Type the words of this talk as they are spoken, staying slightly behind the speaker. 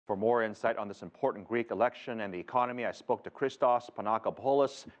For more insight on this important Greek election and the economy, I spoke to Christos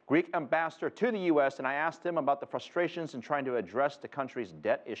Panagopoulos, Greek ambassador to the U.S., and I asked him about the frustrations in trying to address the country's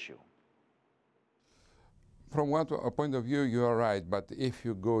debt issue. From one point of view, you are right, but if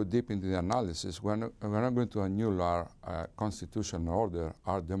you go deep into the analysis, we're not going to annul our constitutional order,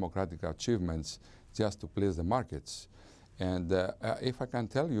 our democratic achievements, just to please the markets. And if I can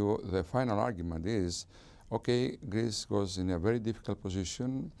tell you, the final argument is, okay, Greece was in a very difficult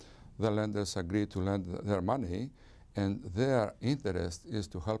position. The lenders agreed to lend their money, and their interest is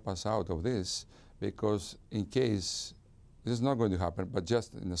to help us out of this, because in case this is not going to happen, but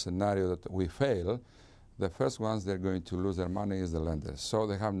just in a scenario that we fail, the first ones they're going to lose their money is the lenders. So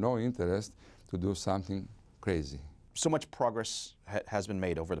they have no interest to do something crazy. So much progress has been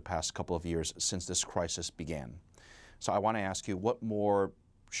made over the past couple of years since this crisis began. So I want to ask you, what more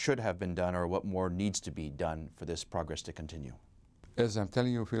should have been done, or what more needs to be done for this progress to continue? As I'm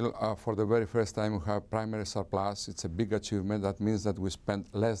telling you, Phil, for the very first time we have primary surplus. It's a big achievement. That means that we spend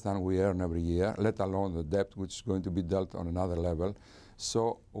less than we earn every year, let alone the debt, which is going to be dealt on another level.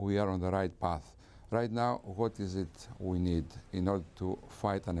 So we are on the right path. Right now, what is it we need in order to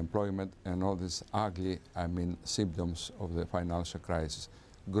fight unemployment and all these ugly, symptoms of the financial crisis?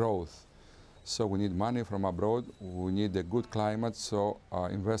 Growth. So we need money from abroad. We need a good climate so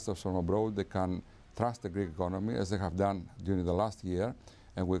investors from abroad, they can trust the Greek economy as they have done during the last year.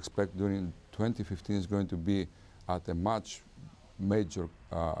 And we expect during 2015 is going to be at a much major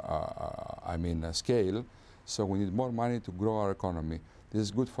scale. So we need more money to grow our economy. This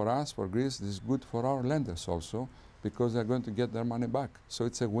is good for us, for Greece. This is good for our lenders also, because they're going to get their money back. So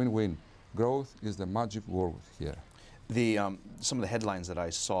it's a win-win. Growth is the magic word here. Some of the headlines that I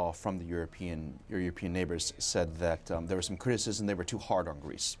saw from your European neighbors said that there was some criticism they were too hard on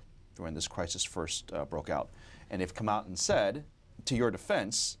Greece when this crisis first broke out. And they've come out and said, to your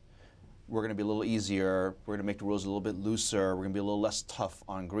defense, we're going to be a little easier, we're going to make the rules a little bit looser, we're going to be a little less tough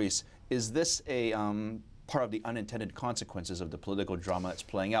on Greece. Is this a part of the unintended consequences of the political drama that's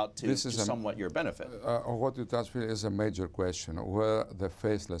playing out to somewhat your benefit? What you touch on is a major question, where the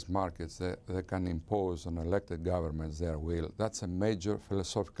faceless markets, they can impose on elected governments their will. That's a major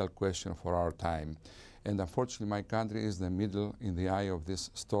philosophical question for our time. And unfortunately, my country is in the eye of this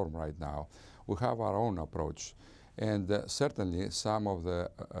storm right now. We have our own approach. And certainly some of the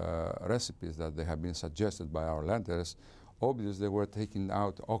recipes that they have been suggested by our lenders, obviously they were taking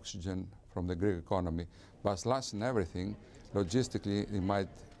out oxygen from the Greek economy, but less than everything, logistically it might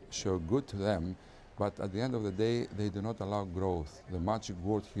show good to them, but at the end of the day, they do not allow growth. The magic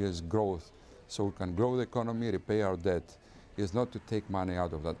word here is growth. So we can grow the economy, repay our debt. It's not to take money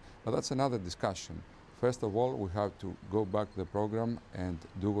out of that. But that's another discussion. First of all, we have to go back to the program and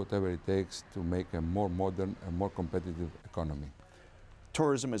do whatever it takes to make a more modern and more competitive economy.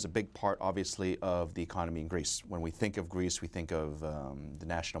 Tourism is a big part, obviously, of the economy in Greece. When we think of Greece, we think of the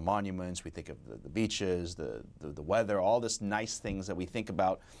national monuments, we think of the beaches, the weather, all this nice things that we think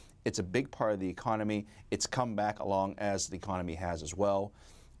about. It's a big part of the economy. It's come back along as the economy has as well.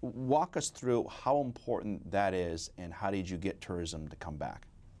 Walk us through how important that is, and how did you get tourism to come back?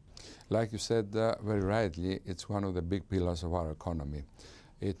 Like you said very rightly, it's one of the big pillars of our economy.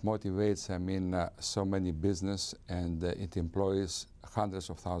 It motivates, so many business, and it employs hundreds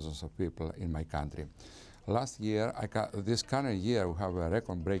of thousands of people in my country. Last year, this current year, we have a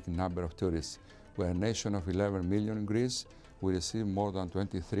record-breaking number of tourists. We're a nation of 11 million in Greece. We received more than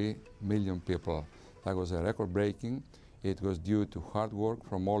 23 million people. That was a record-breaking. It was due to hard work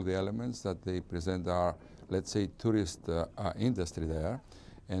from all the elements that they present our, let's say, tourist industry there.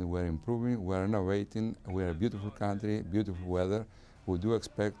 And we're improving, we're innovating, we're a beautiful country, beautiful weather. We do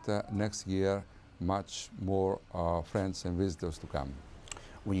expect next year much more friends and visitors to come.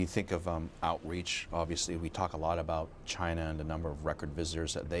 When you think of outreach, obviously we talk a lot about China and the number of record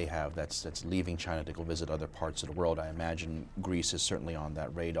visitors that they have that's leaving China to go visit other parts of the world. I imagine Greece is certainly on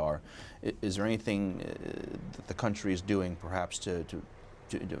that radar. Is there anything that the country is doing perhaps to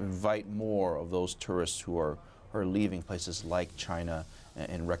invite more of those tourists who are leaving places like China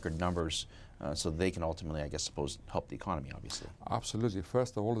in record numbers, so they can ultimately, I guess, help the economy, obviously? Absolutely.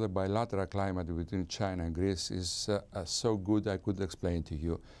 First of all, the bilateral climate between China and Greece is so good I could explain to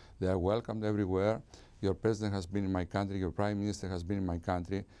you. They are welcomed everywhere. Your president has been in my country, your prime minister has been in my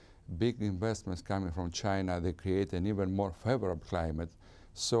country. Big investments coming from China, they create an even more favorable climate.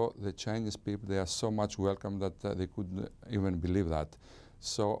 So the Chinese people, they are so much welcome that they couldn't even believe that.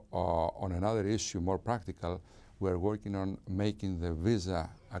 So on another issue, more practical, we're working on making the visa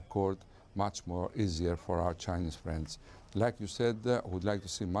accord much more easier for our Chinese friends. Like you said, we'd like to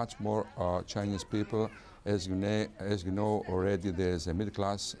see much more Chinese people As you know already, there is a middle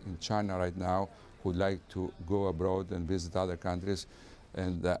class in China right now who would like to go abroad and visit other countries,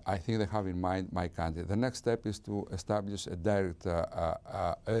 and I think they have in mind my country. The next step is to establish a direct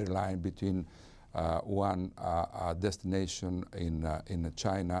airline between one destination in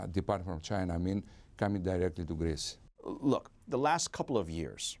China, Department of China, I mean, coming directly to Greece. Look, the last couple of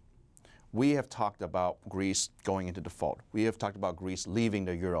years, we have talked about Greece going into default. We have talked about Greece leaving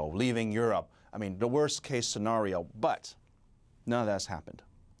the euro, leaving Europe. I mean, the worst case scenario, but none of that's happened.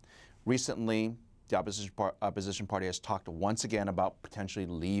 Recently, the opposition party has talked once again about potentially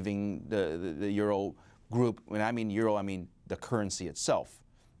leaving the euro group. When I mean euro, I mean the currency itself.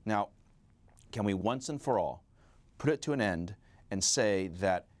 Now, can we once and for all put it to an end and say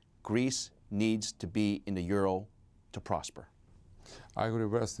that Greece needs to be in the euro to prosper? I will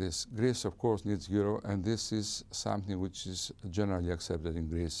reverse this. Greece, of course, needs euro, and this is something which is generally accepted in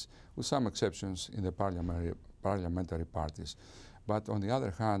Greece, with some exceptions in the parliamentary parties. But on the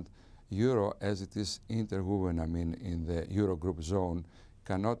other hand, euro, as it is interwoven, I mean, in the Eurogroup zone,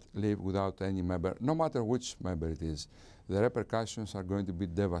 cannot live without any member, no matter which member it is. The repercussions are going to be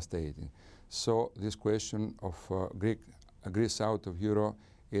devastating. So this question of Greece out of euro,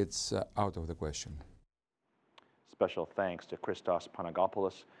 it's out of the question. Special thanks to Christos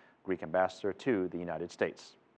Panagopoulos, Greek ambassador to the United States.